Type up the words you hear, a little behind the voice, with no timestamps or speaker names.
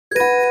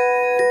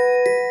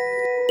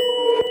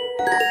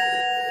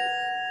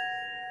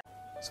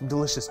some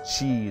delicious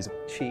cheese.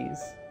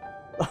 Cheese.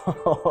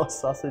 Or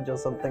sausage or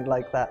something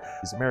like that.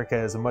 America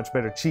has a much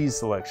better cheese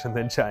selection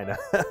than China.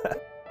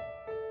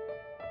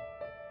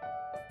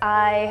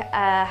 I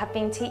have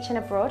been teaching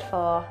abroad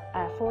for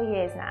 4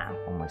 years now.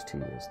 Almost 2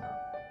 years now.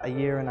 A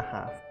year and a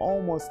half.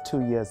 Almost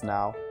 2 years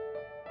now.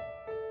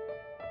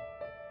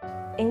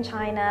 In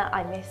China,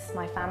 I miss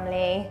my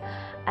family,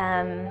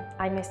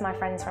 I miss my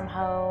friends from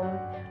home,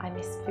 I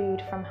miss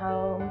food from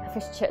home.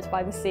 Fish and chips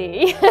by the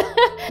sea.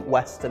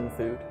 Western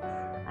food.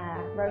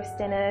 Roast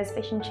dinners,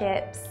 fish and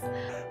chips.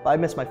 But I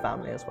miss my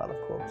family as well, of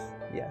course.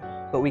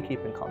 Yeah, but we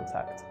keep in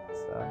contact,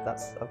 so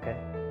that's okay.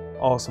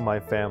 Also my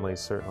family,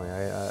 certainly.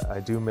 I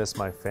do miss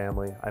my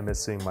family. I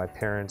miss seeing my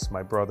parents,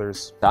 my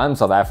brothers. I'm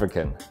South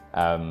African,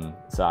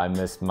 so I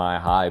miss my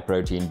high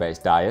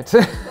protein-based diet.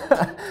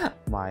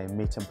 My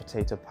meat and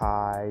potato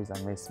pies,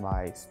 I miss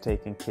my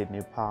steak and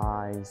kidney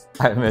pies.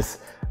 I miss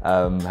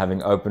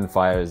having open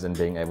fires and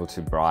being able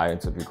to braai,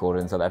 it's what we call it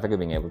in South Africa,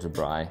 being able to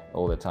braai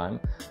all the time.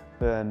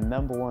 The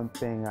number one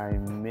thing I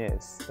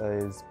miss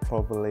is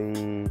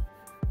probably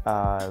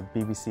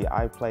BBC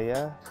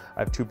iPlayer. I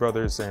have two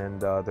brothers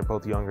and they're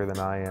both younger than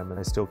I am, and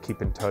I still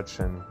keep in touch,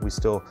 and we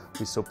still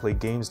play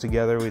games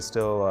together. We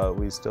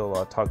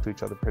still talk to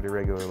each other pretty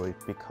regularly.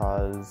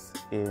 Because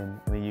in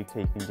the UK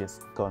you can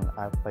just go on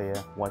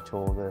iPlayer, watch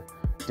all the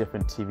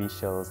different TV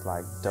shows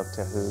like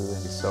Doctor Who,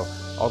 and so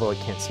although I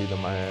can't see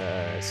them,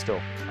 I still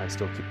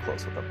keep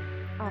close with them.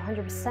 Oh,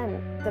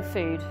 100% the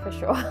food, for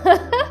sure.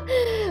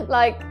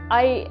 Like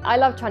I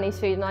love Chinese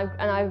food,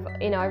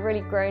 and I've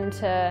really grown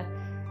to,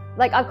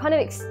 like, I've kind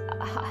of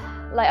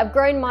I've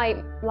grown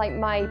my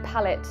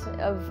palate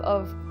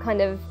of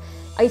kind of,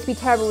 I used to be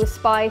terrible with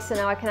spice, and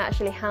now I can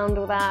actually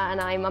handle that,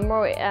 and I'm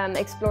more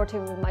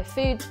explorative with my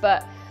foods,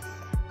 but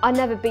I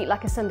never beat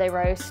like a Sunday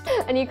roast,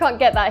 and you can't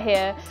get that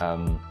here.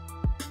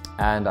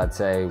 And I'd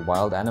say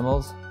wild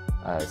animals.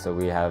 So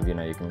we have, you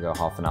can go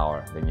half an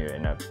hour, then you're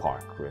in a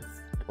park with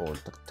all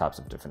types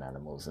of different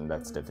animals, and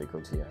that's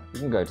difficult here. You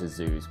can go to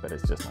zoos, but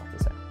it's just not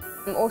the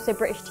same. Also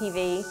British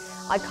TV.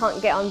 I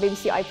can't get on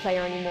BBC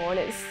iPlayer anymore,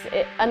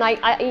 and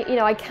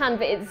I can,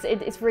 but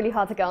it's really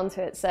hard to get onto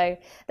it. So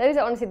those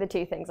are honestly the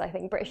two things, I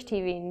think: British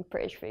TV and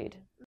British food.